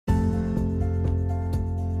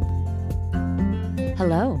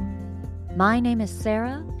Hello, my name is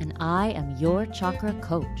Sarah and I am your chakra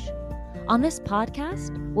coach. On this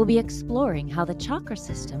podcast, we'll be exploring how the chakra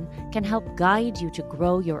system can help guide you to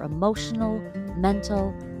grow your emotional,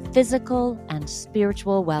 mental, physical, and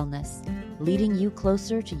spiritual wellness, leading you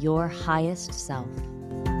closer to your highest self.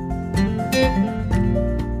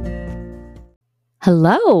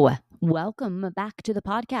 Hello, welcome back to the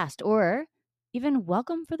podcast, or even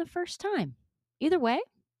welcome for the first time. Either way,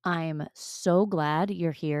 I'm so glad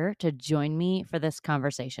you're here to join me for this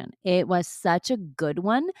conversation. It was such a good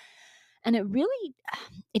one, and it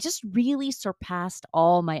just really surpassed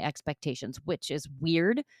all my expectations, which is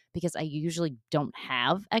weird because I usually don't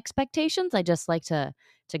have expectations. I just like to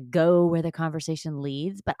go where the conversation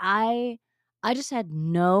leads, but I just had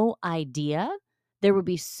no idea there would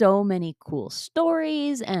be so many cool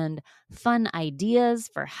stories and fun ideas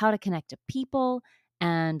for how to connect to people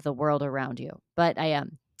and the world around you. But I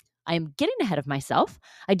am getting ahead of myself.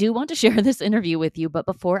 I do want to share this interview with you, but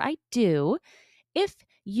before I do, if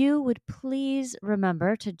you would please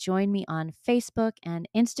remember to join me on Facebook and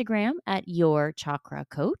Instagram at Your Chakra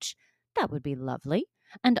Coach, that would be lovely.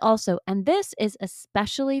 And this is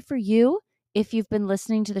especially for you if you've been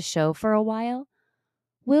listening to the show for a while,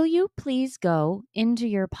 will you please go into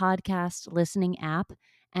your podcast listening app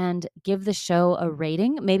and give the show a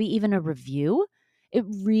rating, maybe even a review? It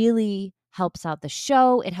really helps out the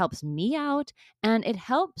show. It helps me out, and it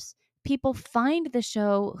helps people find the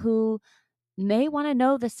show who may want to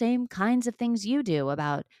know the same kinds of things you do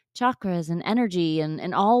about chakras and energy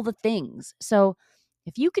and all the things. So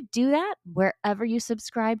if you could do that wherever you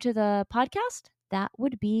subscribe to the podcast, that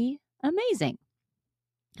would be amazing.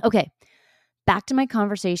 Okay, back to my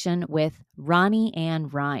conversation with Ronnie Ann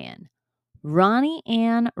Ryan. Ronnie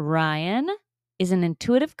Ann Ryan is an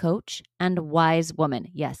intuitive coach and wise woman.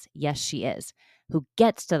 Yes, she is, who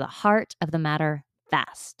gets to the heart of the matter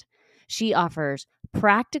fast. She offers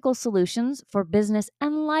practical solutions for business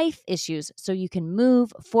and life issues so you can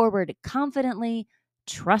move forward confidently,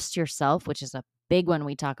 trust yourself, which is a big one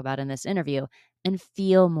we talk about in this interview, and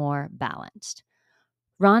feel more balanced.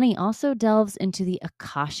 Ronnie also delves into the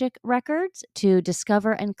Akashic records to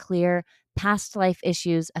discover and clear past life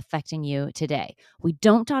issues affecting you today. We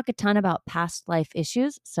don't talk a ton about past life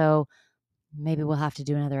issues, so maybe we'll have to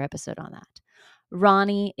do another episode on that.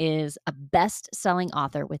 Ronnie is a best-selling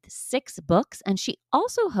author with 6 books, and she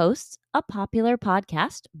also hosts a popular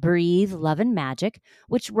podcast, Breathe, Love, and Magic,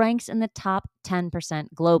 which ranks in the top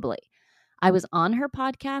 10% globally. I was on her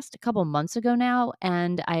podcast a couple months ago now,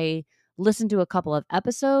 and I listened to a couple of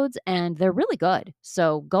episodes, and they're really good.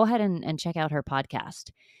 So go ahead and check out her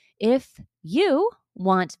podcast. If you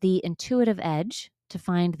want the intuitive edge to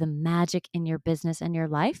find the magic in your business and your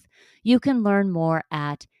life, you can learn more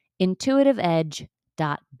at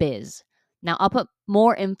intuitiveedge.biz. Now, I'll put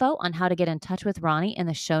more info on how to get in touch with Ronnie in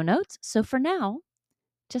the show notes. So for now,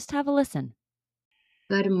 just have a listen.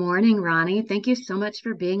 Good morning, Ronnie. Thank you so much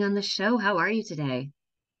for being on the show. How are you today?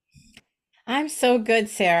 I'm so good,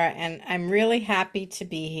 Sarah, and I'm really happy to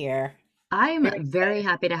be here. I'm very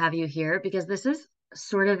happy to have you here because this is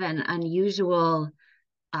sort of an unusual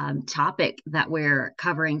topic that we're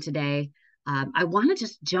covering today. I want to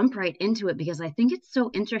just jump right into it because I think it's so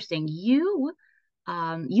interesting. You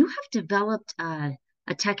have developed a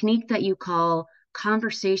technique that you call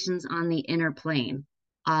conversations on the inner plane.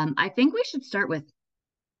 I think we should start with,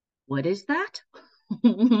 what is that?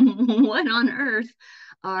 What on earth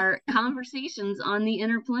are conversations on the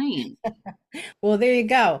inner plane? Well, there you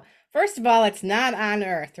go. First of all, it's not on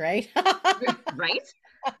Earth, right? Right?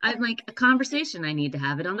 I'm like, a conversation, I need to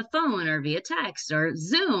have it on the phone or via text or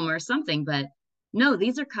Zoom or something. But no,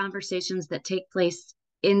 these are conversations that take place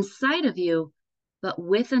inside of you, but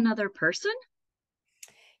with another person.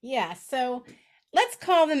 Yeah, so let's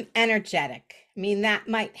call them energetic. I mean, that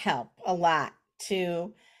might help a lot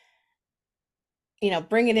to,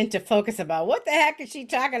 bring it into focus about what the heck is she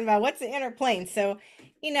talking about? What's the inner plane? So,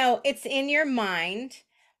 it's in your mind,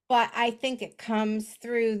 but I think it comes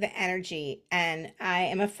through the energy. And I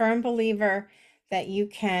am a firm believer that you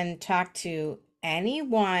can talk to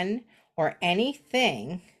anyone or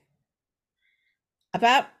anything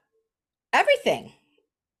about everything.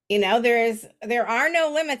 There are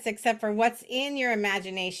no limits except for what's in your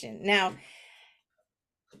imagination. Now,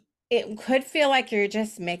 it could feel like you're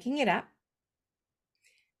just making it up,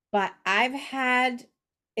 but I've had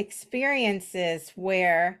experiences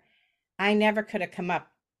where I never could have come up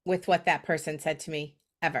with what that person said to me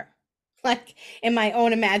ever. Like in my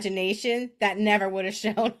own imagination, that never would have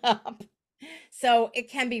shown up. So it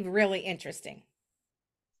can be really interesting.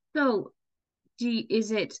 So,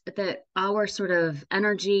 is it that our sort of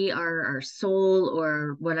energy, our soul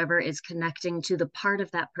or whatever is connecting to the part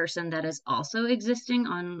of that person that is also existing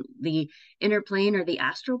on the inner plane or the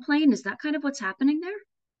astral plane? Is that kind of what's happening there?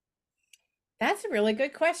 That's a really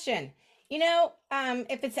good question.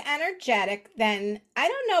 If it's energetic, then I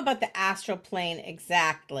don't know about the astral plane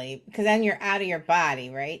exactly, because then you're out of your body,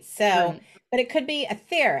 right? So, Right. but it could be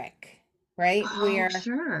etheric, right? Oh,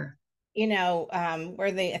 sure.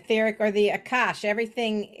 Where the etheric or the akash,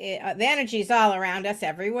 everything, the energy is all around us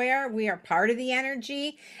everywhere. We are part of the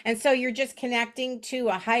energy. And so you're just connecting to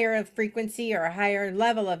a higher frequency or a higher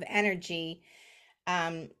level of energy.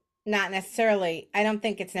 Um, Not necessarily, I don't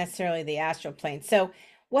think it's necessarily the astral plane. So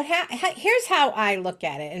here's how I look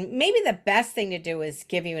at it. And maybe the best thing to do is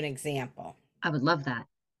give you an example. I would love that.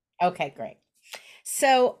 Okay, great.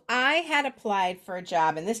 So I had applied for a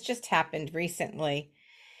job, and this just happened recently.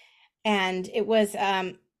 And it was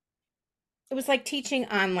like teaching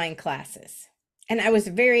online classes. And I was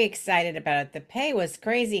very excited about it. The pay was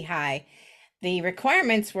crazy high. The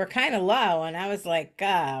requirements were kind of low. And I was like,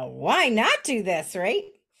 why not do this? Right.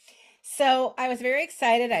 So I was very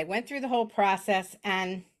excited. I went through the whole process.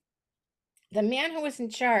 And the man who was in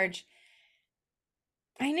charge,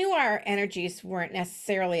 I knew our energies weren't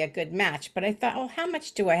necessarily a good match, but I thought, well, how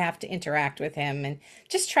much do I have to interact with him and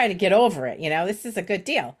just try to get over it? This is a good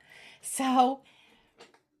deal. So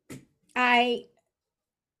I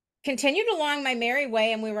continued along my merry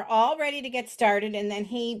way, and we were all ready to get started. And then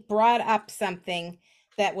he brought up something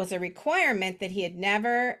that was a requirement that he had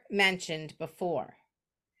never mentioned before.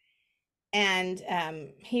 And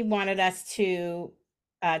he wanted us to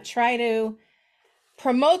try to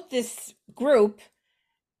promote this group,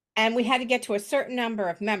 and we had to get to a certain number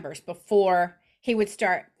of members before he would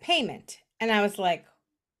start payment. And I was like,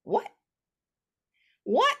 what?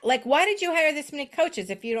 What? Like, why did you hire this many coaches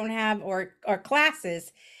if you don't have, or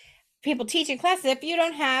classes, people teaching classes, if you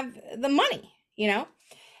don't have the money?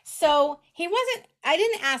 So he wasn't, I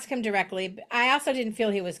didn't ask him directly. But I also didn't feel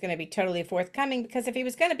he was going to be totally forthcoming, because if he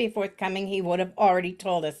was going to be forthcoming, he would have already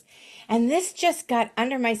told us. And this just got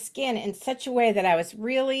under my skin in such a way that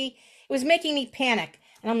it was making me panic.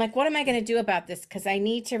 And I'm like, what am I going to do about this? Because I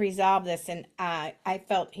need to resolve this. And I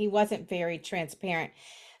felt he wasn't very transparent.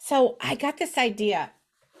 So I got this idea,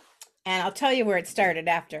 and I'll tell you where it started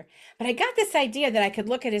after. But I got this idea that I could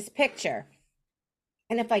look at his picture,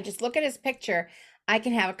 and if I just look at his picture, I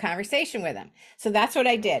can have a conversation with him. So that's what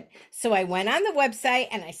I did. So I went on the website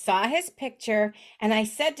and I saw his picture, and I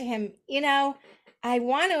said to him, I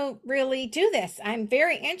want to really do this. I'm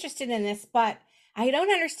very interested in this, but I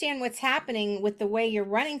don't understand what's happening with the way you're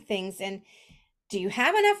running things. And do you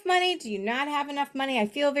have enough money? Do you not have enough money? I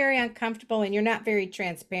feel very uncomfortable, and you're not very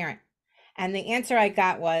transparent. And the answer I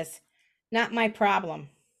got was, not my problem.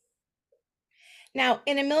 Now,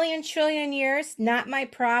 in a million trillion years, not my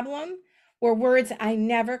problem were words I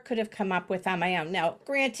never could have come up with on my own. Now,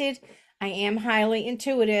 granted, I am highly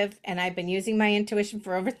intuitive, and I've been using my intuition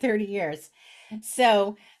for over 30 years.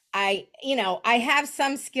 So I have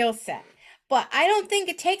some skill set, but I don't think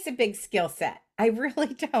it takes a big skill set. I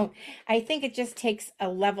really don't. I think it just takes a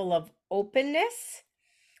level of openness,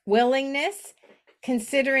 willingness,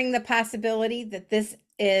 considering the possibility that this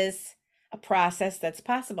is a process that's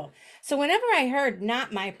possible. So whenever I heard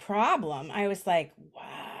not my problem, I was like,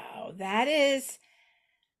 wow, that is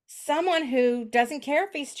someone who doesn't care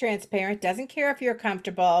if he's transparent, doesn't care if you're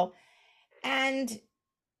comfortable, and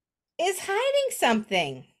is hiding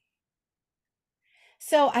something.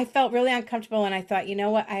 So I felt really uncomfortable, and I thought, you know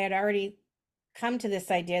what? I had already come to this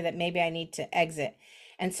idea that maybe I need to exit.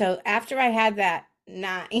 And so after I had that,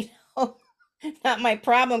 not, not my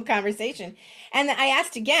problem conversation, and I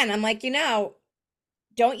asked again, I'm like,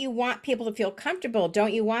 don't you want people to feel comfortable?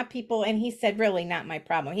 Don't you want people? And he said, really, not my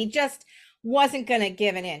problem. He just wasn't going to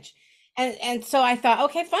give an inch. And so I thought,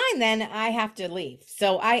 okay, fine, then I have to leave.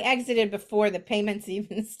 So I exited before the payments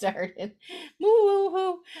even started.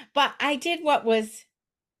 Woo-hoo. But I did what was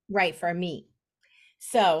right for me.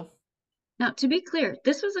 So, Now, to be clear,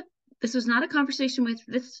 this was not a conversation with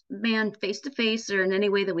this man face to face or in any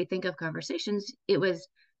way that we think of conversations. It was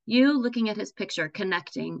you looking at his picture,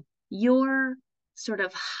 connecting your sort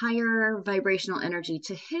of higher vibrational energy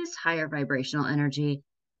to his higher vibrational energy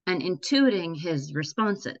and intuiting his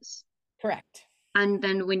responses. correct. And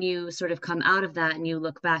then when you sort of come out of that and you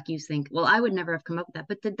look back, you think, well, I would never have come up with that.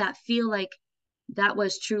 But did that feel like that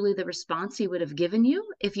was truly the response he would have given you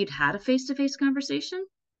if you'd had a face to face conversation?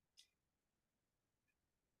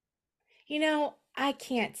 I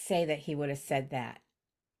can't say that he would have said that,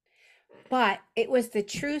 but it was the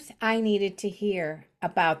truth I needed to hear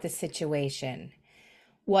about the situation.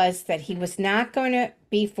 was that he was not going to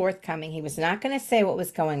be forthcoming. He was not going to say what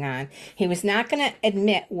was going on. He was not going to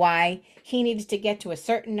admit why he needed to get to a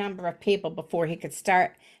certain number of people before he could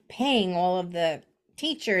start paying all of the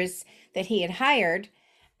teachers that he had hired.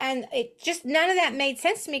 And it just, none of that made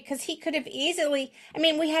sense to me because he could have easily, I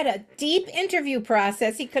mean, we had a deep interview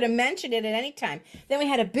process. He could have mentioned it at any time. Then we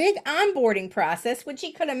had a big onboarding process, which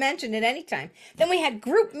he could have mentioned at any time. Then we had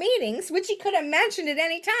group meetings, which he could have mentioned at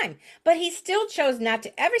any time. But he still chose not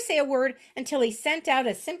to ever say a word until he sent out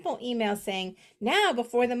a simple email saying, now,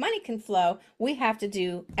 before the money can flow, we have to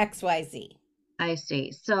do XYZ. I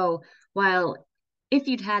see. So while if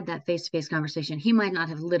you'd had that face-to-face conversation, he might not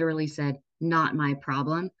have literally said, not my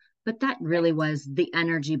problem, but that really Right. was the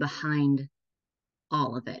energy behind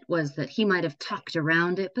all of it, was that he might have talked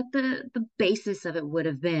around it, but the basis of it would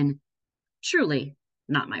have been truly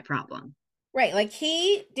not my problem. Right. Like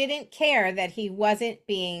he didn't care that he wasn't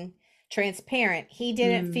being transparent. He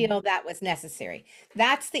didn't Mm, feel that was necessary.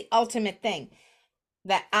 That's the ultimate thing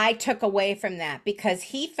that I took away from that because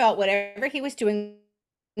he felt whatever he was doing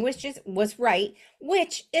was right,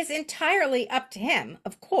 which is entirely up to him,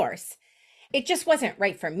 of course. It just wasn't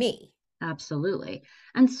right for me. absolutely.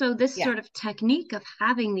 And so this Yeah. sort of technique of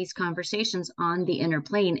having these conversations on the inner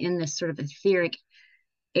plane in this sort of etheric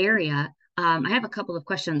area, I have a couple of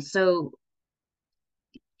questions. So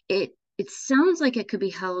it sounds like it could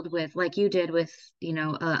be held with, like you did with,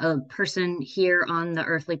 a person here on the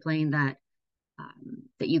earthly plane that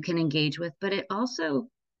you can engage with, but it also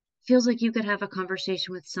feels like you could have a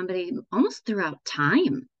conversation with somebody almost throughout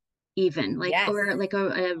time, even like, Yes. or like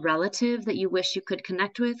a relative that you wish you could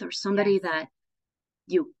connect with, or somebody Yes. that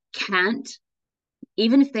you can't,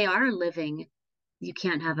 even if they are living, you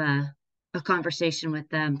can't have a conversation with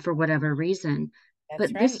them for whatever reason.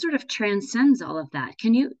 That's But this right. sort of transcends all of that.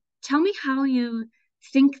 Can you tell me how you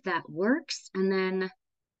think that works? And then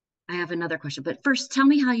I have another question. But first, tell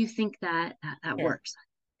me how you think that Sure. works.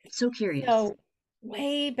 So curious. So,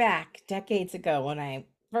 way back decades ago, when I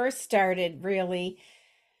first started really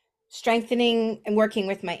strengthening and working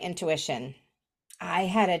with my intuition, I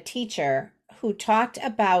had a teacher who talked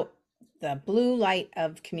about the blue light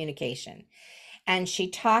of communication. And she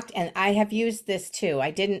talked, and I have used this too.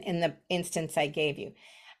 I didn't in the instance I gave you,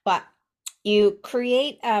 but you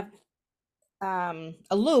create a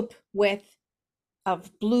loop with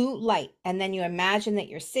of blue light, and then you imagine that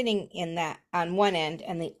you're sitting in that on one end,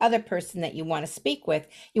 and the other person that you want to speak with,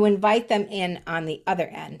 you invite them in on the other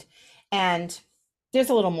end. And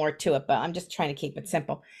there's a little more to it, but I'm just trying to keep it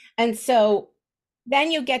simple. And so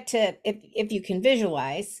then you get to, if you can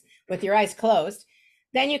visualize with your eyes closed,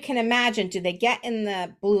 then you can imagine, do they get in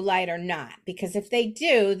the blue light or not? Because if they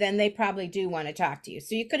do, then they probably do want to talk to you.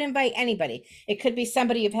 So you could invite anybody. It could be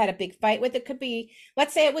somebody you've had a big fight with. It could be,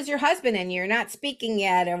 let's say it was your husband and you're not speaking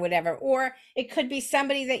yet or whatever. Or it could be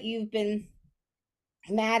somebody that you've been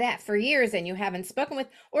mad at for years and you haven't spoken with.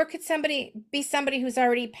 Or could somebody be somebody who's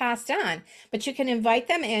already passed on? But you can invite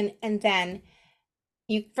them in, and then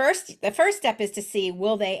the first step is to see,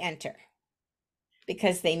 will they enter?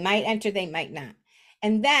 Because they might enter, they might not.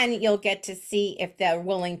 And then you'll get to see if they're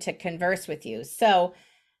willing to converse with you. So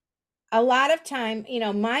a lot of time,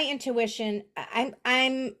 my intuition, I'm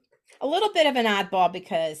a little bit of an oddball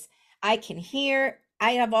because I can hear,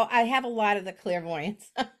 I have a lot of the clairvoyance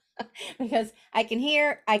because I can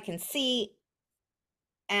hear, I can see,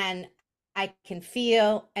 and I can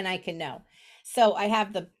feel and I can know. So I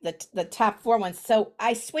have the top four ones. So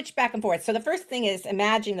I switch back and forth. So the first thing is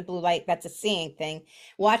imagining the blue light. That's a seeing thing,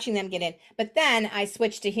 watching them get in. But then I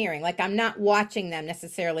switch to hearing. Like I'm not watching them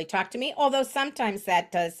necessarily talk to me, although sometimes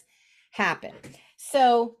that does happen.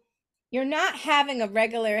 So you're not having a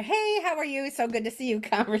regular, hey, how are you? So good to see you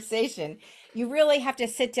conversation. You really have to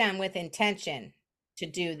sit down with intention to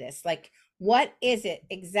do this. Like, what is it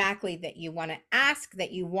exactly that you want to ask,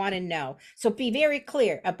 that you want to know? So be very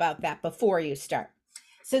clear about that before you start.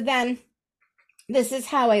 So then this is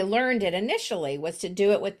how I learned it initially, was to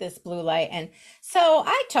do it with this blue light. And so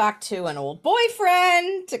I talked to an old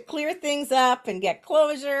boyfriend to clear things up and get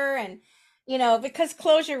closure. And because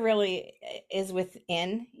closure really is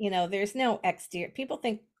within, there's no exterior. People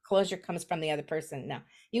think closure comes from the other person. No,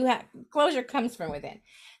 you have closure comes from within.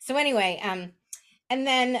 So anyway, and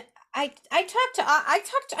then I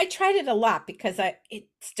tried it a lot because it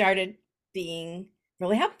started being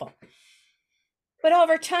really helpful. But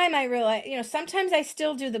over time I realized, sometimes I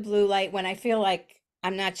still do the blue light when I feel like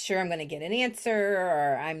I'm not sure I'm going to get an answer,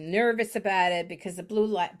 or I'm nervous about it, because the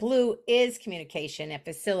blue is communication. It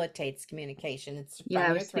facilitates communication. It's Yeah, from I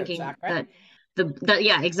your was throat thinking chakra. that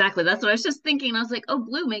yeah, exactly. That's what I was just thinking. I was like, oh,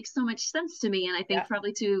 blue makes so much sense to me. And I think Yeah.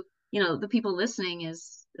 probably to, the people listening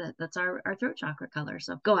is That's our throat chakra color.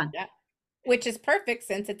 So go on. Yeah. Which is perfect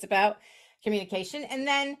since it's about communication.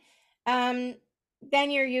 And um,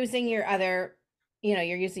 then you're using your other, you're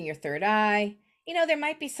using your third eye. There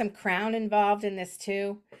might be some crown involved in this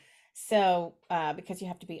too. So, because you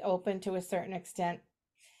have to be open to a certain extent.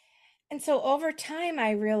 And so over time,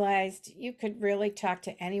 I realized you could really talk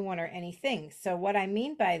to anyone or anything. So, what I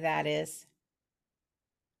mean by that is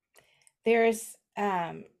there's,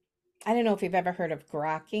 I don't know if you've ever heard of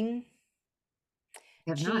grokking. I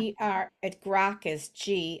have not. Grok is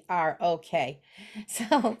GROK.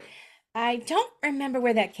 So, I don't remember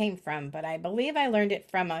where that came from, but I believe I learned it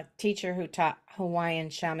from a teacher who taught Hawaiian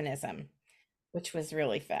shamanism, which was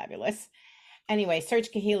really fabulous. Anyway, Serge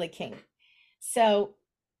Kahili King. So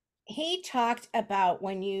he talked about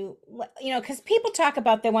when because people talk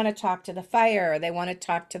about they want to talk to the fire, or they want to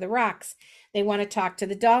talk to the rocks, they want to talk to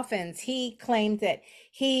the dolphins. He claimed that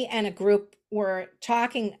he and a group were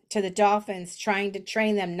talking to the dolphins, trying to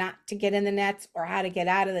train them not to get in the nets or how to get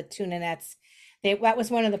out of the tuna nets. That was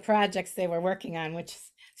one of the projects they were working on, which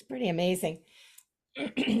is it's pretty amazing.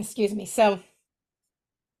 Excuse me. So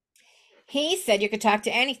he said you could talk to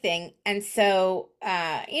anything. And so,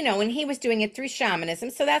 when he was doing it through shamanism,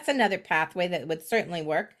 so that's another pathway that would certainly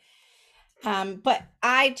work. But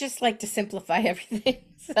I just like to simplify everything.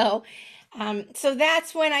 So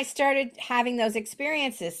that's when I started having those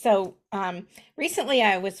experiences. So, recently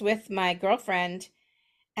I was with my girlfriend,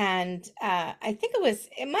 and I think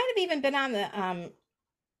it might have even been on the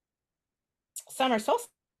summer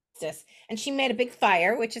solstice, and she made a big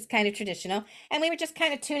fire, which is kind of traditional, and we were just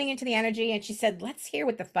kind of tuning into the energy, and she said, let's hear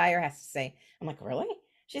what the fire has to say. I'm like, really?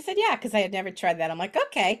 She said, yeah, because I had never tried that. I'm like,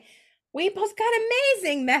 okay. We both got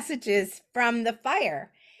amazing messages from the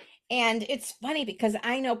fire. And it's funny because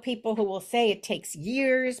I know people who will say it takes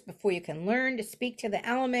years before you can learn to speak to the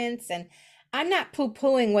elements. And I'm not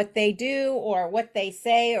poo-pooing what they do or what they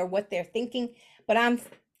say or what they're thinking, but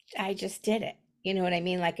I just did it. You know what I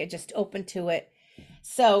mean? Like I just opened to it.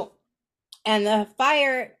 So, and the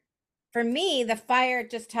fire, for me, the fire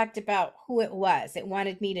just talked about who it was. It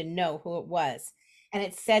wanted me to know who it was. And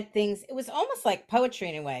it said things, it was almost like poetry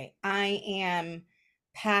in a way. I am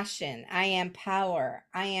passion. I am power.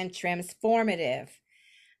 I am transformative.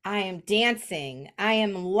 I am dancing. I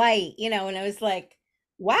am light, and it was like,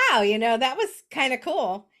 wow, that was kind of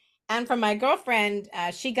cool. And from my girlfriend,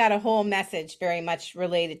 she got a whole message very much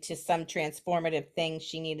related to some transformative thing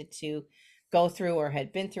she needed to go through or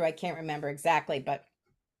had been through. I can't remember exactly, but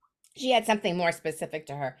she had something more specific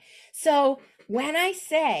to her. So when I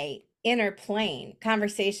say inner plane,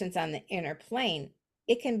 conversations on the inner plane,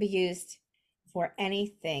 it can be used for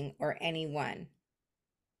anything or anyone.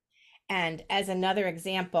 And as another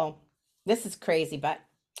example, this is crazy, but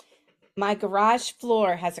my garage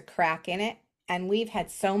floor has a crack in it, and we've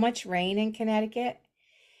had so much rain in Connecticut.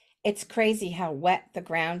 It's crazy how wet the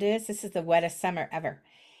ground is. This is the wettest summer ever.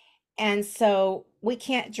 And so we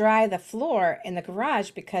can't dry the floor in the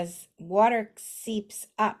garage because water seeps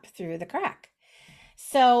up through the crack.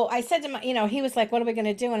 So I said to my, he was like, what are we going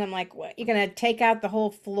to do? And I'm like, what, you're going to take out the whole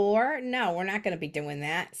floor? No, we're not going to be doing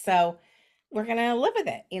that. So we're going to live with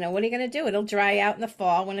it. What are you going to do? It'll dry out in the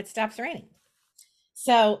fall when it stops raining.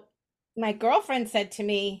 So my girlfriend said to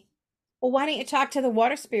me, well, why don't you talk to the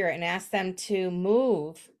water spirit and ask them to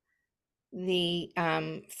move the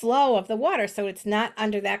flow of the water so it's not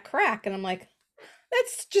under that crack? And I'm like,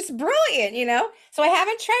 that's just brilliant. So I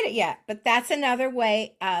haven't tried it yet, but that's another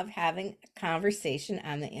way of having a conversation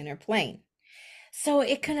on the inner plane. So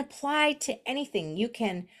it can apply to anything. You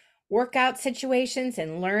can work out situations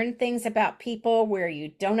and learn things about people where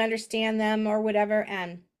you don't understand them or whatever.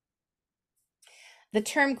 And the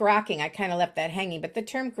term grokking, I kind of left that hanging, but the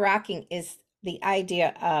term grokking is the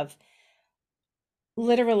idea of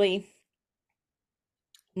literally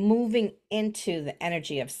moving into the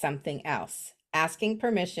energy of something else, asking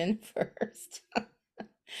permission first,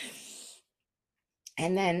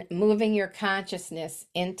 and then moving your consciousness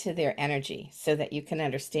into their energy so that you can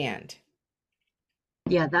understand.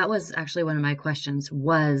 Yeah, that was actually one of my questions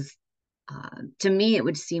was, to me, it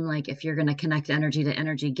would seem like if you're going to connect energy to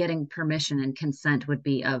energy, getting permission and consent would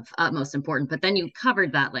be of utmost importance. But then you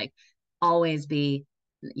covered that, like always be,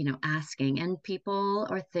 asking, and people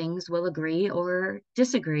or things will agree or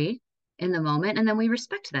disagree in the moment. And then we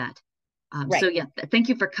respect that. So Right. yeah, thank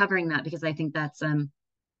you for covering that, because I think that's,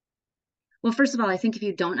 well, first of all, I think if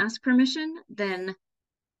you don't ask permission, then,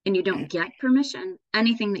 and you don't get permission,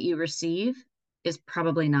 anything that you receive is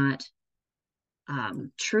probably not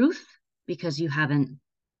truth, because you haven't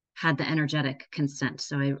had the energetic consent.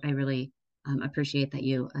 So I really appreciate that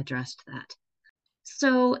you addressed that.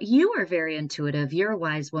 So you are very intuitive. You're a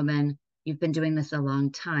wise woman. You've been doing this a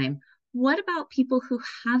long time. What about people who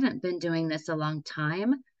haven't been doing this a long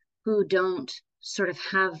time, who don't sort of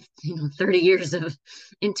have, 30 years of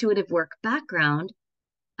intuitive work background?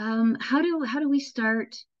 How do we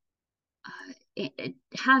start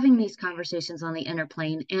having these conversations on the inner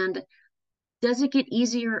plane? And does it get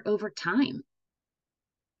easier over time?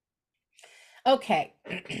 Okay.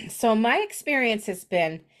 So my experience has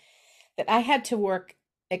been that I had to work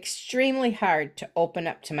extremely hard to open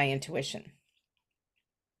up to my intuition.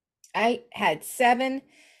 I had 7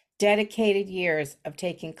 dedicated years of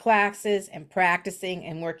taking classes and practicing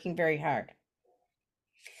and working very hard.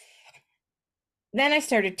 Then I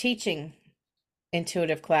started teaching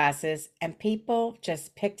intuitive classes, and people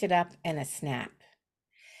just picked it up in a snap.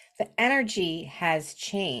 The energy has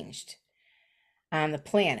changed on the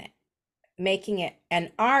planet, making it,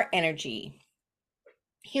 and our energy,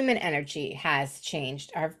 human energy, has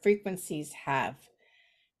changed. Our frequencies have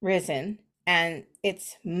risen, and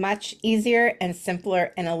it's much easier and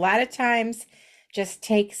simpler, and a lot of times just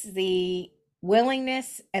takes the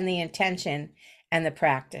willingness and the intention and the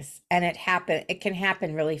practice, and it can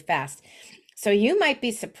happen really fast. So you might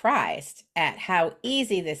be surprised at how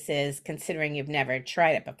easy this is considering you've never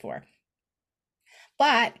tried it before.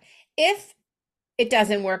 But if it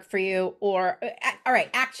doesn't work for you, or all right,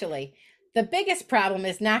 actually, the biggest problem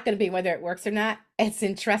is not going to be whether it works or not. It's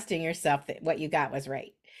in trusting yourself that what you got was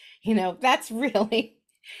right. That's really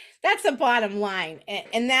that's the bottom line.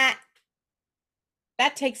 And that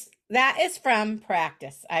is from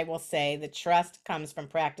practice. I will say the trust comes from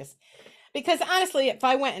practice. Because honestly, if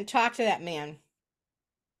I went and talked to that man,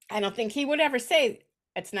 I don't think he would ever say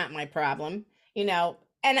it's not my problem, you know.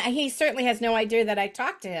 And he certainly has no idea that I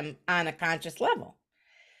talked to him on a conscious level.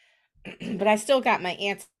 But I still got my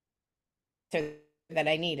answer that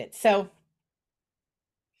I needed. So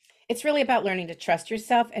it's really about learning to trust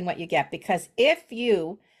yourself and what you get, because if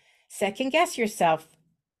you second guess yourself,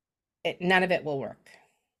 none of it will work.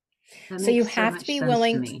 That So you makes so have to much be sense to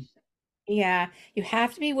willing to, me. yeah, you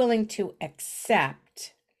have to be willing to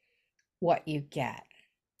accept what you get,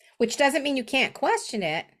 which doesn't mean you can't question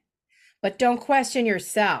it, but don't question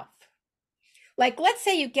yourself. Like, let's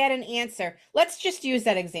say you get an answer. Let's just use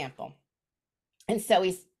that example. And so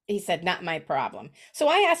he said, not my problem. So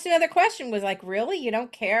I asked another question, was like, really? You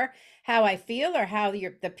don't care how I feel or how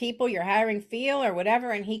the people you're hiring feel or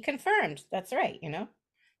whatever? And he confirmed, that's right,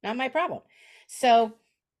 not my problem. So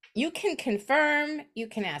you can confirm, you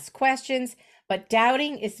can ask questions, but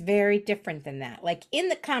doubting is very different than that. Like in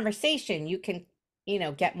the conversation, you can,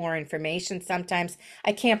 get more information sometimes.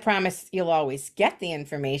 I can't promise you'll always get the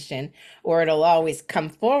information or it'll always come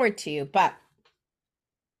forward to you, but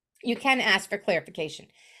you can ask for clarification,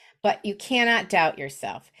 but you cannot doubt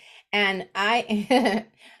yourself. And I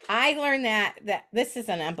I learned that this is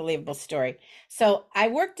an unbelievable story. So I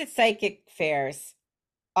worked at psychic fairs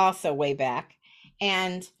also way back,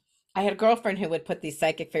 and I had a girlfriend who would put these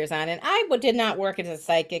psychic fairs on, and I did not work as a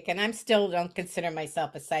psychic, and I'm still don't consider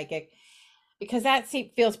myself a psychic because that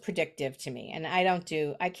feels predictive to me, and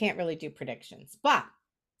I can't really do predictions. But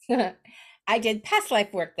I did past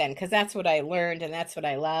life work then because that's what I learned and that's what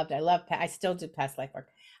I loved. I still do past life work.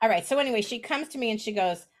 All right. So anyway, she comes to me and she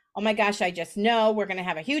goes, "Oh my gosh, I just know we're going to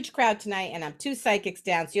have a huge crowd tonight and I'm two psychics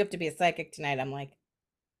down. So you have to be a psychic tonight." I'm like,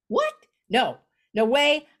 "What? No, no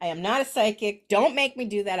way. I am not a psychic. Don't make me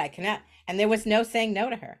do that. I cannot." And there was no saying no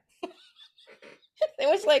to her. It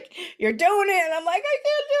was like, "You're doing it." And I'm like, "I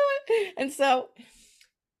can't do it." And so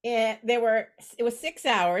it was 6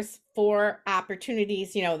 hours, for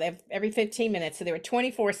opportunities, every 15 minutes. So there were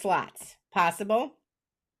 24 slots possible.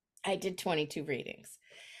 I did 22 readings.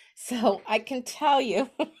 So I can tell you,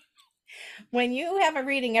 when you have a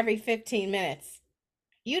reading every 15 minutes,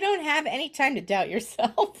 you don't have any time to doubt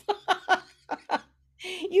yourself.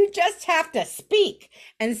 You just have to speak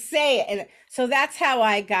and say it. And so that's how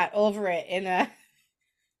I got over it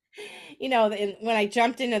when I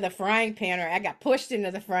jumped into the frying pan, or I got pushed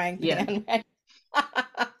into the frying Yeah. pan.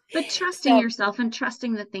 But trusting So yourself and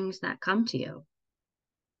trusting the things that come to you.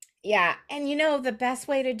 yeah, and the best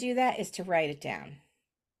way to do that is to write it down.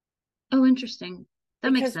 Oh, interesting.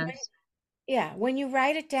 That makes Because sense. when you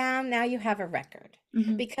write it down, now you have a record.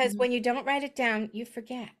 Hmm. Because Hmm. when you don't write it down, you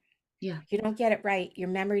forget. Yeah. You don't get it right. Your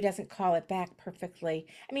memory doesn't call it back perfectly.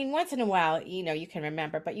 I mean, once in a while, you can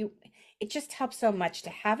remember, but it just helps so much to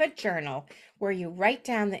have a journal where you write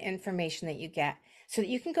down the information that you get so that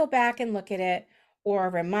you can go back and look at it or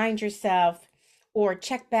remind yourself or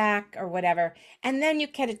check back or whatever. And then you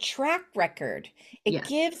get a track record. It Yes.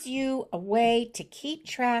 gives you a way to keep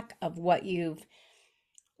track of what you've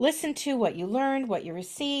Listen to what you learned, what you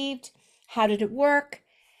received, how did it work?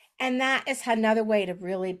 And that is another way to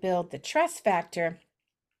really build the trust factor.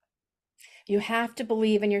 You have to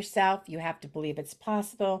believe in yourself. You have to believe it's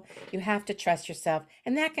possible. You have to trust yourself.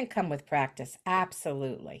 And that can come with practice.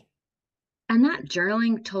 Absolutely. And that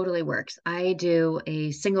journaling totally works. I do a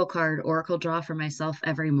single card oracle draw for myself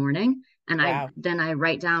every morning, and Wow. I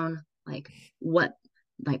write down what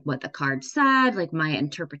what the card said, like my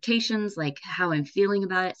interpretations, like how I'm feeling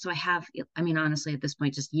about it. So I have, I mean, honestly, at this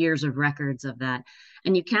point, just years of records of that.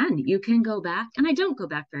 And you can go back, and I don't go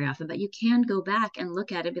back very often, but you can go back and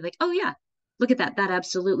look at it and be like, oh yeah, look at that. That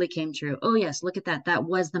absolutely came true. Oh yes, look at that. That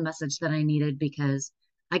was the message that I needed because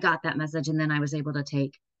I got that message, and then I was able to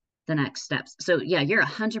take the next steps. So yeah, you're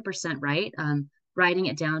 100% right. Writing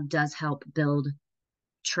it down does help build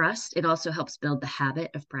trust. It also helps build the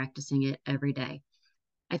habit of practicing it every day.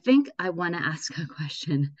 I think I want to ask a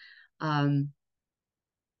question. Um,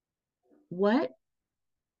 what,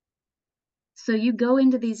 so you go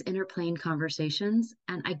into these interplane conversations,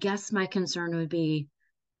 and I guess my concern would be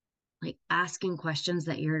like asking questions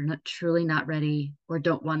that you're not, truly not ready or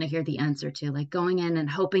don't want to hear the answer to, like going in and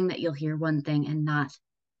hoping that you'll hear one thing and not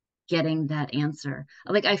getting that answer.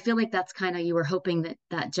 Like I feel like that's kind of, you were hoping that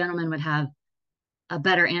that gentleman would have a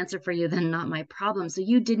better answer for you than not my problem. So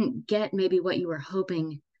you didn't get maybe what you were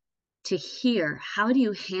hoping to hear. How do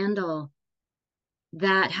you handle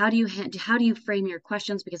that? How do you frame your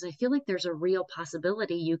questions? Because I feel like there's a real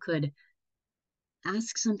possibility you could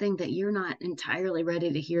ask something that you're not entirely ready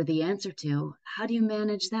to hear the answer to. How do you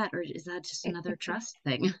manage that? Or is that just another trust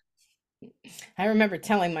thing? I remember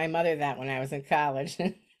telling my mother that when I was in college.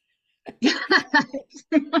 Don't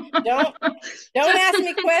don't Just ask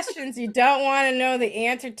me questions you don't want to know the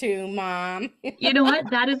answer to, Mom. You know what?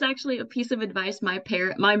 That is actually a piece of advice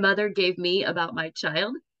my mother gave me about my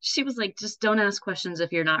child. She was like, just don't ask questions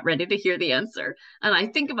if you're not ready to hear the answer. And I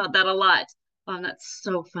think about that a lot. That's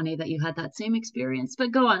so funny that you had that same experience.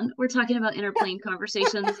 But go on. We're talking about interplane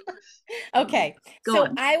conversations. Okay, Go so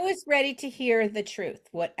on. I was ready to hear the truth,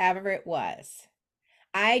 whatever it was.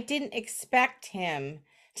 I didn't expect him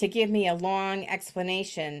to give me a long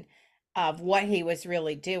explanation of what he was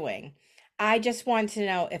really doing. I just wanted to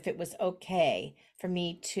know if it was okay for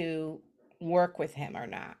me to work with him or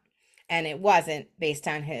not. And it wasn't based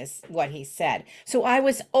on his what he said. So I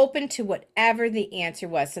was open to whatever the answer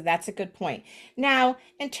was. So that's a good point. Now,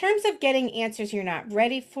 in terms of getting answers you're not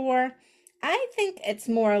ready for, I think it's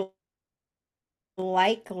more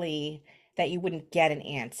likely that you wouldn't get an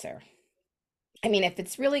answer. I mean, if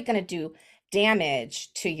it's really going to do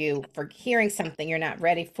damage to you for hearing something you're not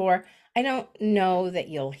ready for, I don't know that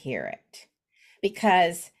you'll hear it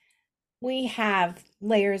because we have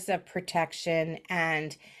layers of protection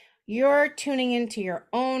and you're tuning into your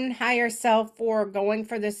own higher self or going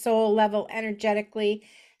for the soul level energetically.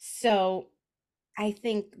 So I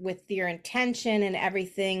think with your intention and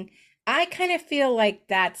everything, I kind of feel like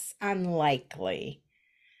that's unlikely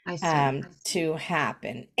I see. to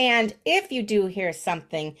happen. And if you do hear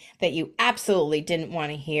something that you absolutely didn't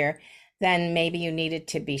want to hear, then maybe you needed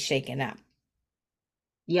to be shaken up.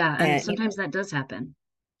 Yeah. And And sometimes that does happen.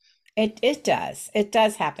 it does. It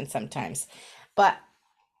does happen sometimes. But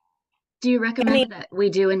Do you I mean, recommend that we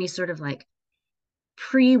do any sort of like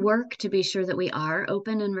pre work to be sure that we are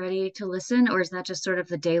open and ready to listen? Or is that just sort of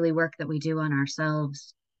the daily work that we do on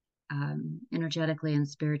ourselves? Energetically and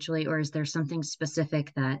spiritually, or is there something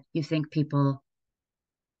specific that you think people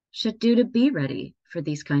should do to be ready for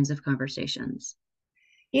these kinds of conversations?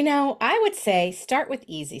 I would say start with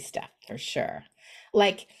easy stuff for sure.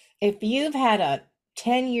 Like if you've had a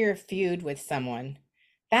 10-year feud with someone,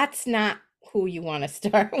 that's not who you want to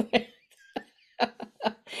start with.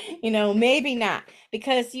 Maybe not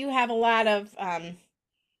because you have a lot of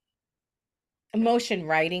emotion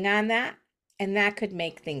writing on that, and that could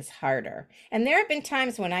make things harder. And there have been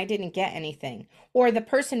times when I didn't get anything, or the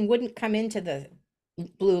person wouldn't come into the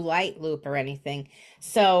blue light loop or anything.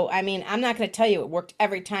 So, I mean, I'm not going to tell you it worked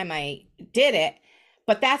every time I did it,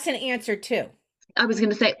 but that's an answer too. I was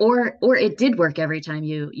going to say, or it did work every time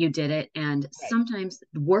you did it, and Right. sometimes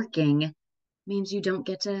working means you don't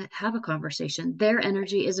get to have a conversation. Their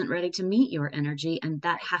energy isn't ready to meet your energy, and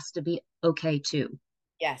that has to be okay too.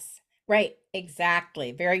 Yes. Right.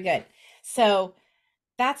 Exactly. Very good. So,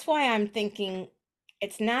 that's why I'm thinking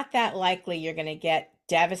it's not that likely you're going to get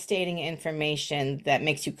devastating information that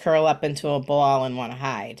makes you curl up into a ball and want to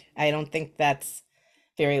hide. I don't think that's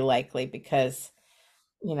very likely because,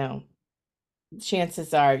 you know,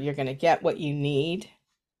 chances are you're going to get what you need,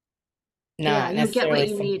 Yeah, not you'll get what necessarily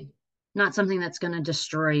you need, something. not something that's going to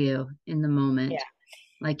destroy you in the Yeah. moment.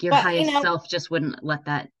 Like your But, highest self just wouldn't let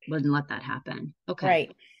that happen. Okay.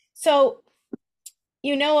 right. So,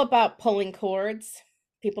 about pulling cords.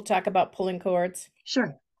 People talk about pulling cords.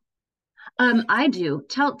 Sure. I do.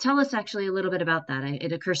 Tell us actually a little bit about that.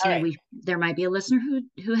 It occurs to All me right. there might be a listener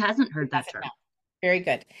who hasn't Who heard that doesn't know? term. Very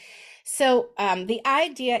good. So, the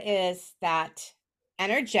idea is that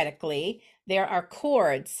energetically, there are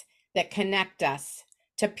cords that connect us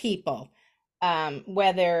to people,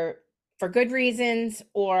 whether for good reasons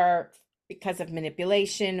or because of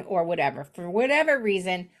manipulation or whatever. For whatever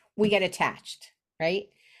reason, we get attached, right?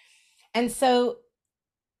 And so,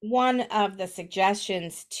 one of the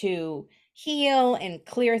suggestions to heal and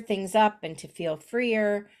clear things up and to feel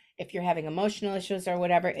freer if you're having emotional issues or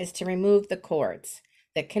whatever is to remove the cords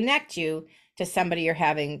that connect you to somebody you're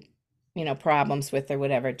having problems with or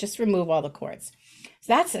whatever. Just remove all the cords.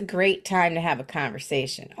 So that's a great time to have a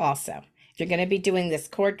conversation also if you're going to be doing this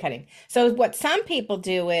cord cutting. So what some people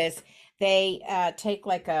do is they take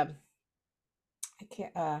like a I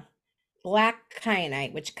can't, black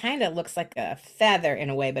kyanite, which kind of looks like a feather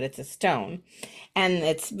in a way, but it's a stone, and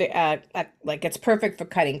it's like it's perfect for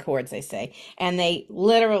cutting cords, they say. And they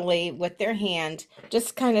literally, with their hand,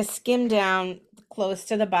 just kind of skim down close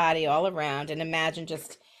to the body all around, and imagine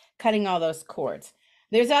just cutting all those cords.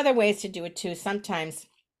 There's other ways to do it too. Sometimes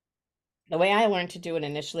the way I learned to do it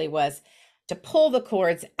initially was to pull the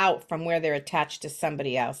cords out from where they're attached to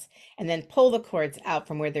somebody else, and then pull the cords out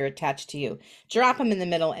from where they're attached to you. Drop them in the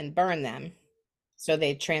middle and burn them so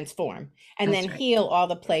they transform, and then That's right. heal all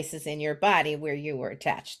the places in your body where you were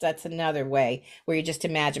attached. That's another way where you just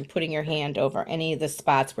imagine putting your hand over any of the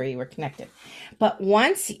spots where you were connected. But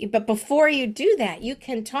before you do that, you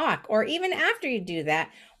can talk, or even after you do that,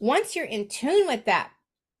 once you're in tune with that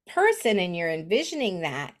person and you're envisioning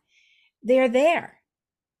that, they're there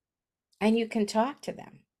and you can talk to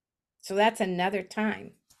them. So that's another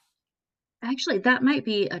time. Actually, that might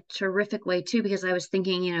be a terrific way too, because I was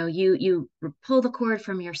thinking, you pull the cord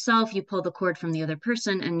from yourself, you pull the cord from the other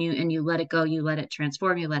person, and you let it go, you let it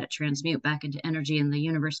transform, you let it transmute back into energy, and the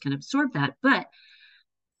universe can absorb that. But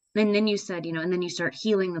then you said, and then you start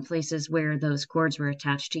healing the places where those cords were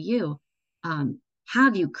attached to you.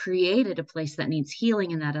 Have you created a place that needs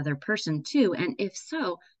healing in that other person too? And if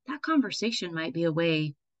so, that conversation might be a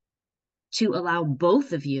way to allow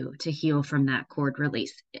both of you to heal from that cord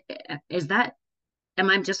release. Is that, am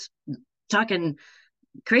I just talking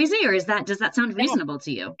crazy, or does that sound No, reasonable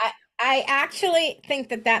to you? I actually think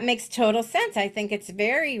that makes total sense. I think it's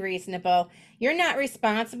very reasonable. You're not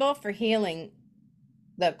responsible for healing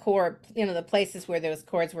the cord, the places where those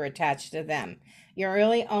cords were attached to them. You're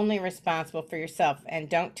really only responsible for yourself, and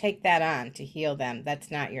don't take that on to heal them. That's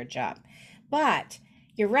not your job. But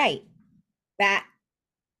you're right that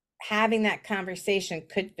having that conversation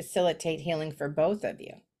could facilitate healing for both of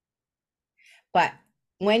you. But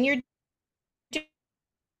when you're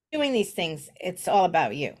doing these things, it's all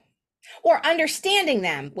about you or understanding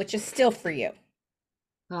them, which is still for you.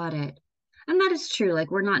 Got it. And that is true.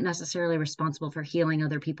 Like, we're not necessarily responsible for healing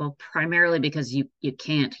other people primarily because you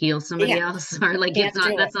can't heal somebody Yeah, else, or like can't do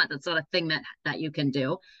it. that's not a thing that you can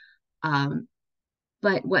do. Um,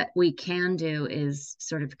 but what we can do is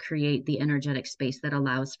sort of create the energetic space that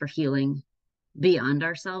allows for healing beyond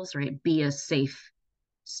ourselves, right? Be a safe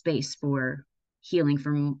space for healing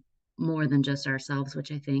from more than just ourselves,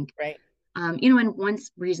 which I think, Right. and one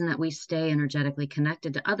reason that we stay energetically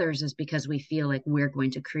connected to others is because we feel like we're going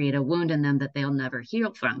to create a wound in them that they'll never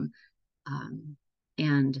heal from.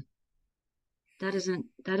 And that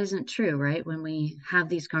isn't true, right? When we have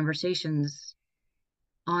these conversations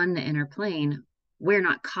on the inner plane, we're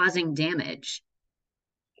not causing damage,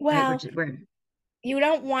 right? Well, you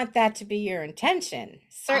don't want that to be your intention.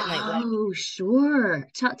 Certainly, like Oh, sure.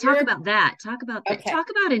 Talk you're about that. Talk about that. okay. Talk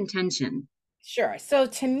about intention. Sure. So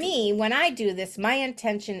to me, when I do this, my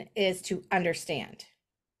intention is to understand.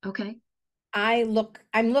 Okay. I'm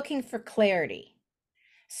looking for clarity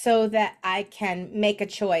so that I can make a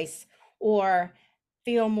choice or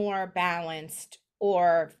feel more balanced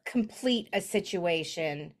or complete a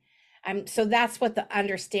situation. So that's what the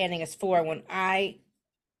understanding is for. When I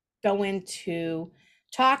go in to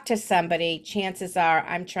talk to somebody, chances are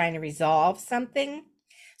I'm trying to resolve something.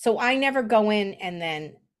 So I never go in and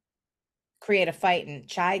then create a fight and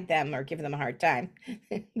chide them or give them a hard time.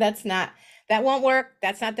 That won't work.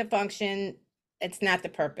 That's not the function. It's not the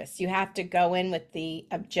purpose. You have to go in with the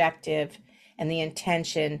objective and the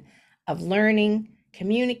intention of learning,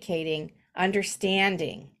 communicating,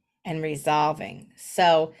 understanding, and resolving.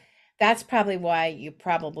 So that's probably why you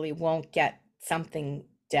probably won't get something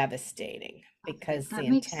devastating, Okay. because the That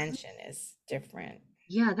makes intention is different.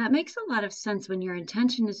 Yeah, that makes a lot of sense. When your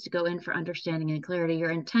intention is to go in for understanding and clarity, your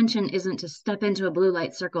intention isn't to step into a blue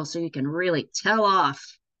light circle so you can really tell off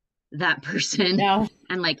that person No.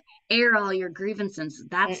 and like air all your grievances.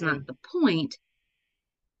 That's not Mm-mm. the point.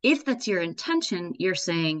 If that's your intention, you're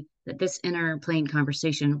saying that this inner plane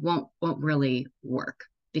conversation won't really work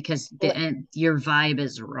because Well, your vibe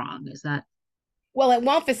is wrong. Is that well, it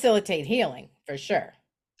won't facilitate healing for sure.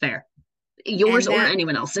 fair? Yours And or that,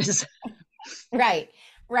 anyone else's? right,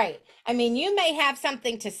 right. I mean, you may have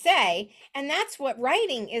something to say, and that's what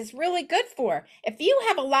writing is really good for. If you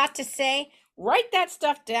have a lot to say, write that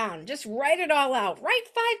stuff down. Just write it all out. Write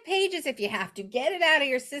 5 pages if you have to. Get it out of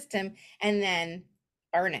your system and then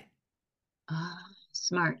burn it. Oh,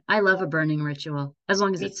 smart. I love a burning ritual as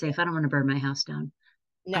long as Me it's too. safe. I don't want to burn my house down.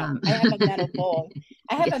 No, I have a metal bowl.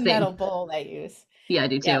 I have Yeah, a same. metal bowl I use. Yeah, I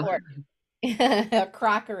do Yeah, too. or a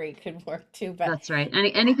crockery could work too, but That's right.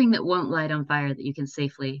 Anything that won't light on fire that you can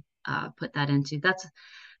safely put that into.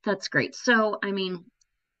 That's great. So, I mean,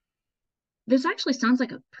 this actually sounds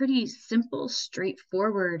like a pretty simple,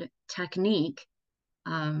 straightforward technique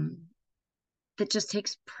um, that just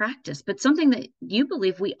takes practice, but something that you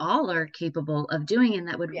believe we all are capable of doing and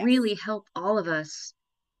that would yes. really help all of us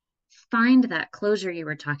find that closure you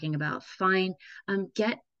were talking about,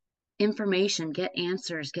 get information, get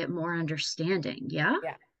answers, get more understanding. Yeah?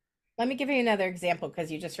 Yeah. Let me give you another example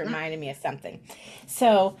because you just Yeah. reminded me of something.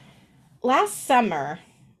 So last summer,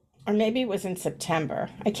 or maybe it was in September,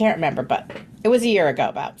 I can't remember, but it was a year ago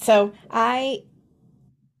about. So I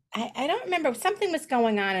don't remember, something was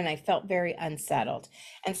going on and I felt very unsettled.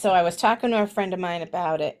 And so I was talking to a friend of mine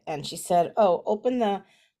about it, and she said, "Oh, open the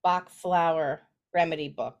Bach flower remedy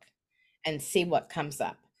book and see what comes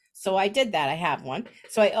up." So I did that. I have one.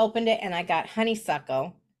 So I opened it and I got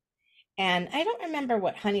honeysuckle. And I don't remember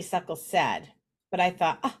what honeysuckle said, but I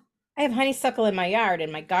thought, oh, I have honeysuckle in my yard,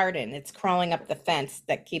 in my garden. It's crawling up the fence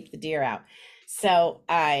that keep the deer out. So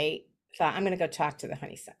I thought, I'm going to go talk to the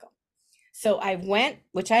honeysuckle. So I went,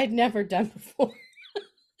 which I had never done before.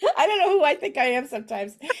 I don't know who I think I am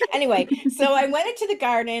sometimes. Anyway, so I went into the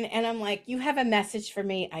garden and I'm like, "You have a message for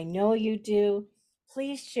me. I know you do.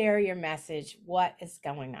 Please share your message. What is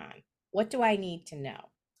going on? What do I need to know?"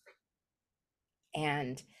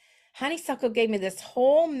 And honeysuckle gave me this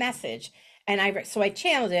whole message, and I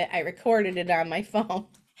channeled it. I recorded it on my phone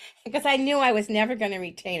because I knew I was never going to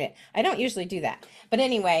retain it. I don't usually do that, but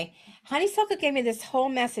anyway, honeysuckle gave me this whole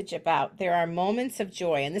message about there are moments of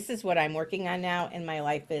joy, and this is what I'm working on now in my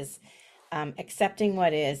life is accepting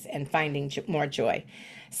what is and finding more joy.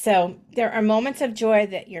 So there are moments of joy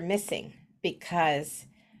that you're missing because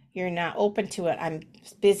you're not open to it. I'm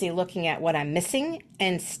busy looking at what I'm missing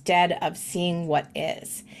instead of seeing what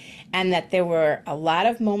is. And that there were a lot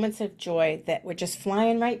of moments of joy that were just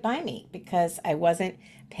flying right by me because I wasn't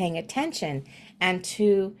paying attention. And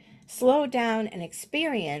to slow down and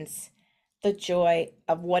experience the joy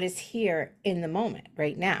of what is here in the moment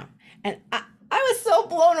right now. And I was so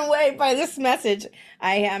blown away by this message.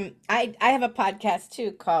 I have a podcast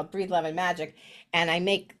too called Breathe Love and Magic, and I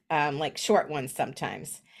make like short ones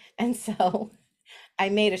sometimes. And so I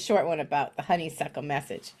made a short one about the honeysuckle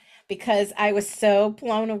message because I was so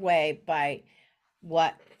blown away by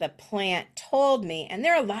what the plant told me. And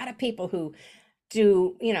there are a lot of people who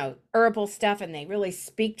do, herbal stuff and they really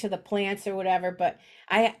speak to the plants or whatever, but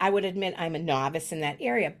I would admit I'm a novice in that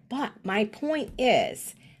area. But my point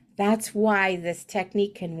is that's why this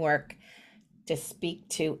technique can work to speak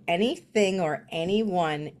to anything or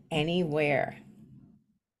anyone anywhere.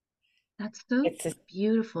 That's so It's a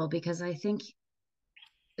beautiful because I think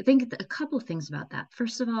a couple of things about that.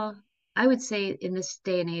 First of all, I would say in this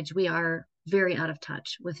day and age, we are very out of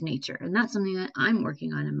touch with nature. And that's something that I'm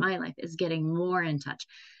working on in my life is getting more in touch.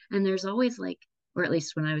 And there's always like, or at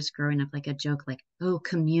least when I was growing up, like a joke like, oh,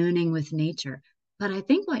 communing with nature. But I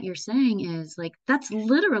think what you're saying is like, that's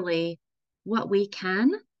literally what we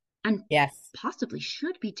can and yes, possibly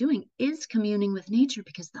should be doing is communing with nature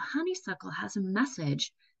because the honeysuckle has a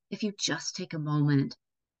message if you just take a moment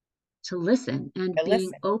to listen and to being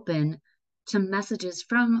listen. open to messages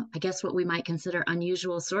from, I guess, what we might consider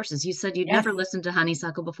unusual sources. You said you'd Yes, never listened to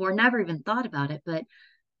honeysuckle before, never even thought about it. But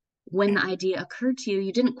when the idea occurred to you,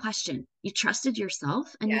 you didn't question. You trusted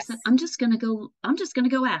yourself and you said, yes. I'm just going to go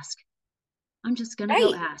ask. I'm just going to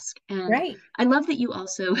go Right, ask. And right. I love that you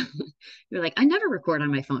also, you're like, I never record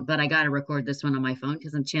on my phone, but I got to record this one on my phone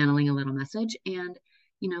because I'm channeling a little message. And,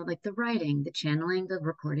 like the writing, the channeling, the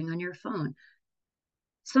recording on your phone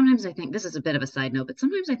sometimes I think this is a bit of a side note, but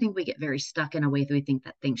sometimes I think we get very stuck in a way that we think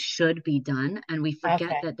that things should be done. And we forget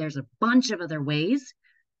Okay. that there's a bunch of other ways,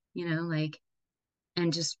 like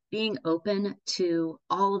and just being open to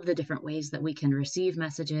all of the different ways that we can receive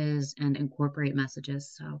messages and incorporate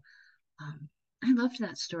messages. So um, I loved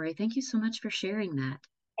that story. Thank you so much for sharing that.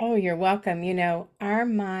 Oh, you're welcome. Our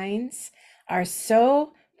minds are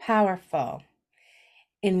so powerful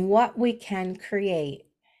in what we can create.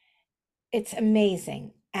 It's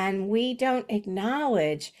amazing. And we don't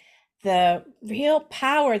acknowledge the real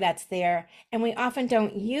power that's there. And we often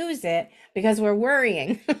don't use it because we're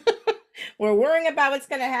worrying. We're worrying about what's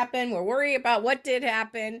going to happen. We're worried about what did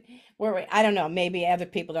happen. I don't know. Maybe other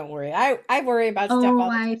people don't worry. I worry about stuff Oh, all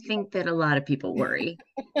the I time. think that a lot of people worry.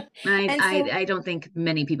 I, And I, so, I don't think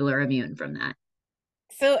many people are immune from that.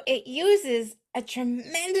 so it uses a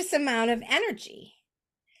tremendous amount of energy.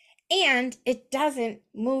 And it doesn't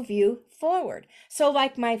move you forward. So,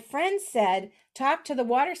 like my friend said, talk to the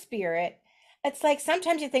water spirit. It's like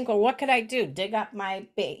sometimes you think, well, what could I do? Dig up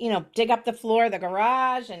dig up the floor of the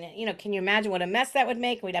garage. And, can you imagine what a mess that would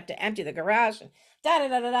make? We'd have to empty the garage and da da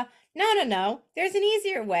da da da. No, no, no. There's an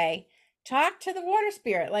easier way. Talk to the water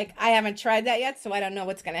spirit. Like, I haven't tried that yet, so I don't know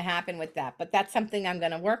what's going to happen with that. But that's something I'm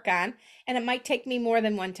going to work on. And it might take me more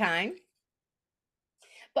than one time.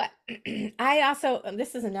 But I also,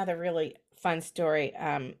 this is another really fun story.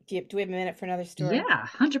 Do we have a minute for another Yeah, story?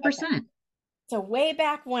 Okay. 100%. So way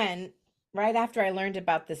back when, right after I learned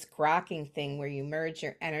about this grokking thing where you merge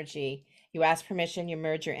your energy, you ask permission, you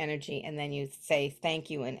merge your energy, and then you say thank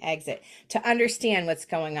you and exit to understand what's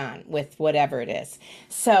going on with whatever it is.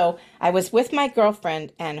 So I was with my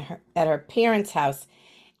girlfriend and at her parents' house,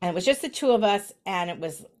 and it was just the two of us, and it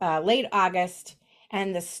was late August,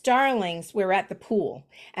 and the starlings, we were at the pool,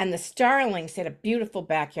 and the starlings had a beautiful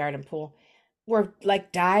backyard and pool, were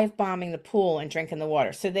like dive bombing the pool and drinking the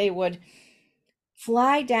water. So they would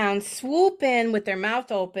fly down, swoop in with their mouth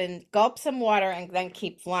open, gulp some water, and then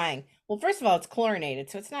keep flying. Well, first of all, it's chlorinated,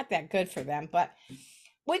 so it's not that good for them, but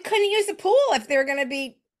we couldn't use the pool if they're going to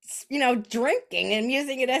be, drinking and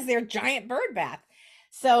using it as their giant bird bath.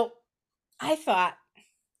 So I thought,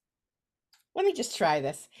 let me just try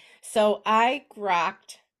this. So I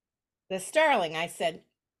grokked the starling. I said,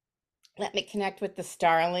 let me connect with the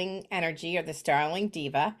starling energy or the starling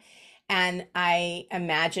diva. And I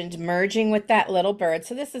imagined merging with that little bird.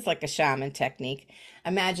 So this is like a shaman technique.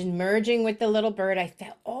 Imagine merging with the little bird. I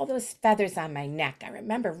felt all those feathers on my neck. I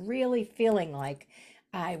remember really feeling like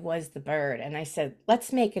I was the bird. And I said,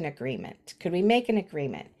 let's make an agreement. Could we make an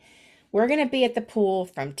agreement? We're going to be at the pool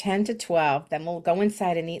from 10 to 12. Then we'll go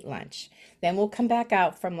inside and eat lunch. Then we'll come back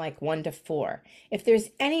out from like 1 to 4. If there's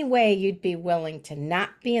any way you'd be willing to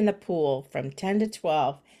not be in the pool from 10 to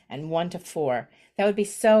 12 and 1 to 4, that would be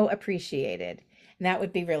so appreciated. And that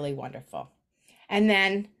would be really wonderful. And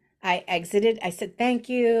then I exited. I said thank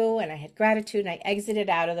you and I had gratitude and I exited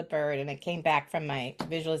out of the bird and I came back from my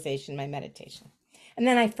visualization, my meditation. And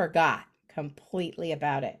then I forgot completely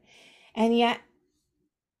about it. And yet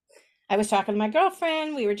I was talking to my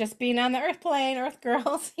girlfriend. We were just being on the earth plane, earth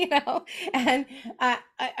girls, and I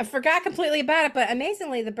forgot completely about it. But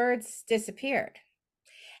amazingly, the birds disappeared.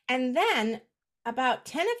 And then about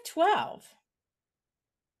 10 of 12,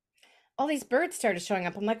 all these birds started showing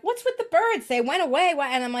up. I'm like, what's with the birds? They went away.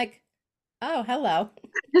 And I'm like, oh, hello.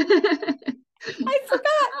 I forgot.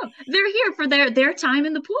 Oh, they're here for their time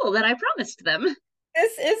in the pool that I promised them.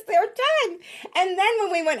 This is their time. And then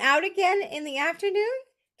when we went out again in the afternoon,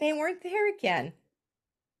 they weren't there again.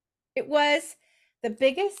 It was the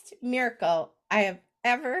biggest miracle I have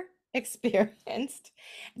ever experienced.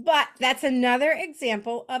 But that's another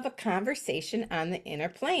example of a conversation on the inner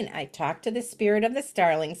plane. I talked to the spirit of the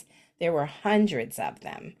starlings. There were hundreds of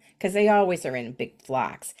them because they always are in big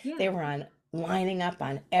flocks. Yeah, They were on lining up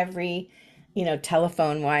on every,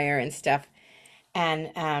 telephone wire and stuff.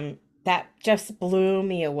 And that just blew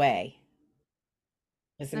me away.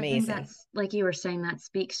 It was I think amazing. that's like you were saying, that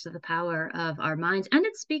speaks to the power of our minds, and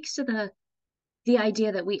it speaks to the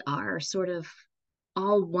idea that we are sort of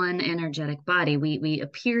all one energetic body. We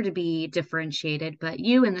appear to be differentiated, but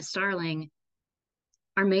you and the starling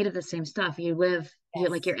are made of the same stuff. You like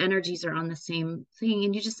Yes. your energies are on the same thing,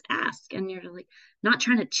 and you just ask, and you're like not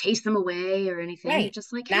trying to chase them away or anything. You're Right.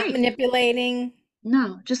 just like, Not hey, manipulating.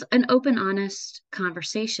 no, just an open, honest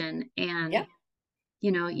conversation. And Yep.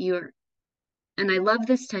 you're and I love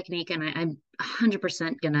this technique, and I'm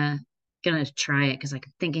 100% gonna try it because I'm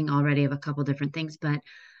thinking already of a couple different things. But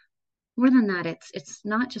more than that, it's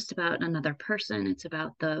not just about another person. It's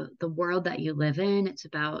about the world that you live in. It's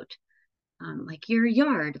about like your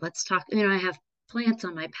yard. Let's talk. I have plants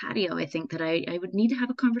on my patio. I think that I would need to have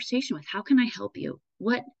a conversation with. How can I help you?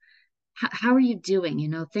 How are you doing?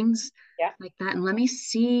 Things Yep. like that. And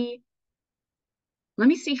let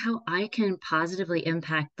me see how I can positively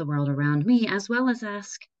impact the world around me, as well as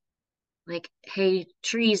ask, like, hey,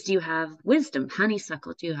 trees, do you have wisdom?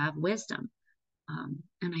 Honeysuckle, do you have wisdom?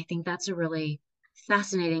 And I think that's a really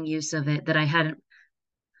fascinating use of it that I hadn't.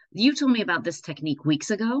 You told me about this technique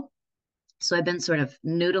weeks ago. So I've been sort of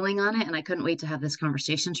noodling on it, and I couldn't wait to have this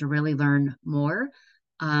conversation to really learn more.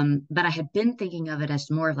 But I had been thinking of it as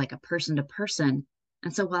more of like a person to person.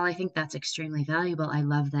 And so while I think that's extremely valuable, I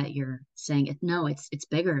love that you're saying it. No, it's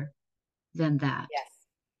bigger than that. Yes.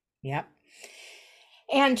 Yep.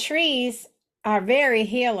 And trees are very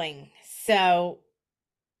healing. So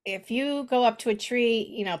if you go up to a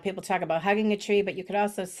tree, people talk about hugging a tree, but you could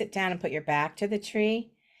also sit down and put your back to the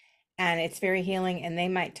tree, and it's very healing, and they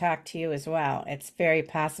might talk to you as well. It's very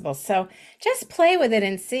possible. So just play with it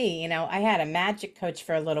and see. I had a magic coach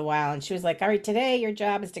for a little while, and she was like, all right, today your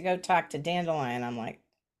job is to go talk to dandelion. I'm like,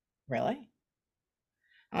 really?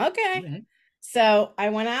 Okay. Okay. So I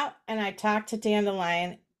went out and I talked to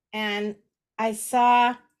dandelion, and I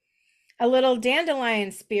saw a little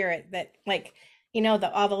dandelion spirit that, like,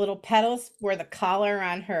 all the little petals were the collar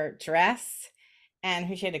on her dress,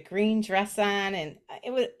 and she had a green dress on, and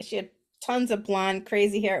she had tons of blonde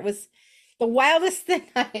crazy hair. It was the wildest thing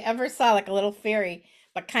I ever saw, like a little fairy,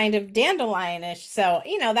 but kind of dandelionish. So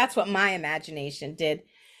that's what my imagination did.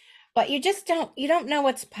 But you don't know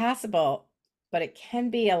what's possible, but it can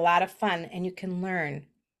be a lot of fun, and you can learn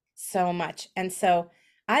so much. And so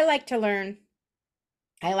I like to learn,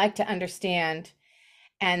 I like to understand,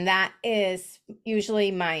 and that is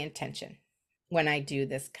usually my intention when I do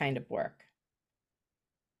this kind of work.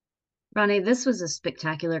 Ronnie, this was a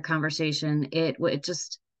spectacular conversation. It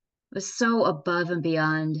just was so above and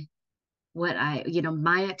beyond what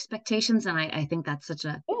my expectations. And I think that's such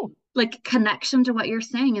a Oh, like connection to what you're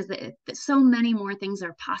saying is that so many more things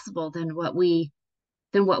are possible than what we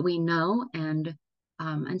know. And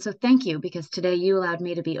so thank you, because today you allowed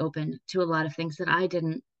me to be open to a lot of things that I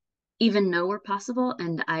didn't even know were possible.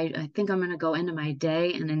 And I think I'm going to go into my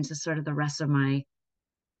day and into sort of the rest of my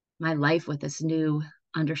life with this new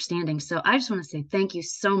understanding. So I just want to say thank you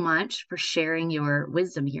so much for sharing your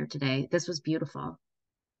wisdom here today. This was beautiful.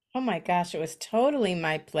 oh my gosh, it was totally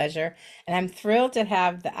my pleasure. And I'm thrilled to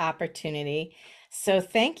have the opportunity. So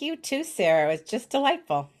thank you too, Sarah. It was just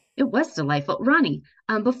delightful. It was delightful. Ronnie,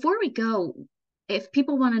 before we go, if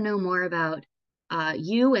people want to know more about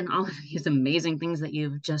you and all of these amazing things that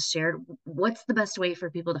you've just shared, what's the best way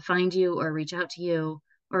for people to find you or reach out to you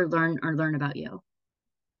or learn about you?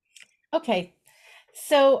 Okay,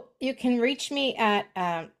 so you can reach me at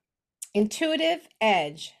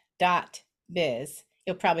intuitiveedge.biz.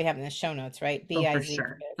 You'll probably have it in the show notes, right? Oh, for BIZ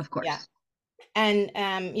sure. biz. Of Yeah. course.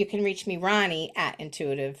 And you can reach me, Ronnie, at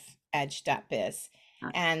intuitiveedge.biz.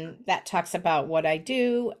 Uh, And that talks about what I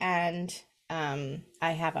do. And I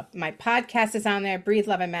have my podcast is on there.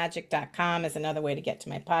 BreatheLoveAndMagic.com is another way to get to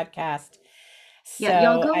my podcast. Yeah,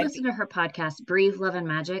 y'all So go I'd listen be, to her podcast, Breathe, Love, and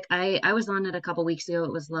Magic. I was on it a couple weeks ago.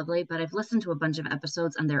 It was lovely, but I've listened to a bunch of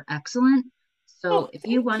episodes and they're excellent. So oh, if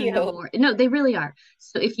you thank want to know you. more, no, they really are.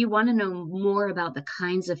 So if you want to know more about the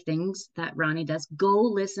kinds of things that Ronnie does, go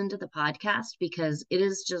listen to the podcast, because it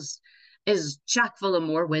is chock full of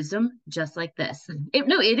more wisdom, just like this.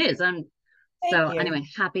 No, it is. Thank So you. anyway,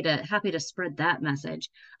 happy to spread that message.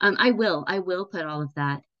 I will put all of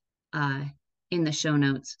that uh in the show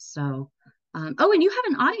notes. So oh, and you have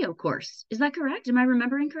an audio course. Is that correct? Am I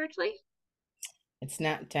remembering correctly? It's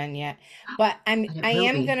not done yet, but But it I will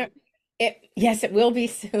am be. gonna yes, it will be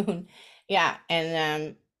soon. Yeah,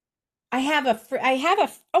 and I do have a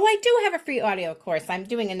free audio course. I'm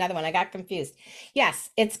doing another one. I got confused.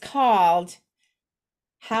 Yes, it's called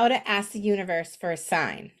How to Ask the Universe for a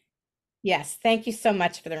Sign. Yes, thank you so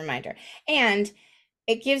much for the reminder. And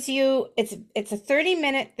it gives you it's a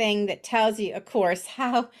 30-minute thing that tells you, of course,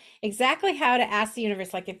 exactly how to ask the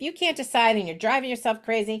universe. Like if you can't decide and you're driving yourself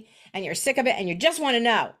crazy and you're sick of it and you just want to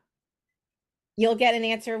know, you'll get an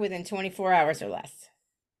answer within 24 hours or less.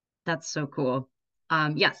 That's so cool.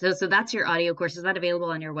 Yeah, so that's your audio course. Is that available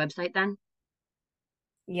on your website then?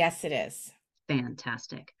 Yes, it is.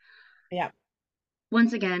 Fantastic. Yeah.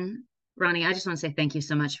 Once again, Ronnie, I just want to say thank you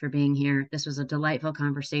so much for being here. This was a delightful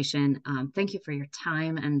conversation. Thank you for your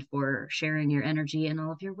time and for sharing your energy and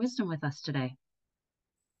all of your wisdom with us today.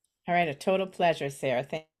 All right. A total pleasure, Sarah.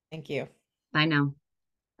 Thank you. Bye now.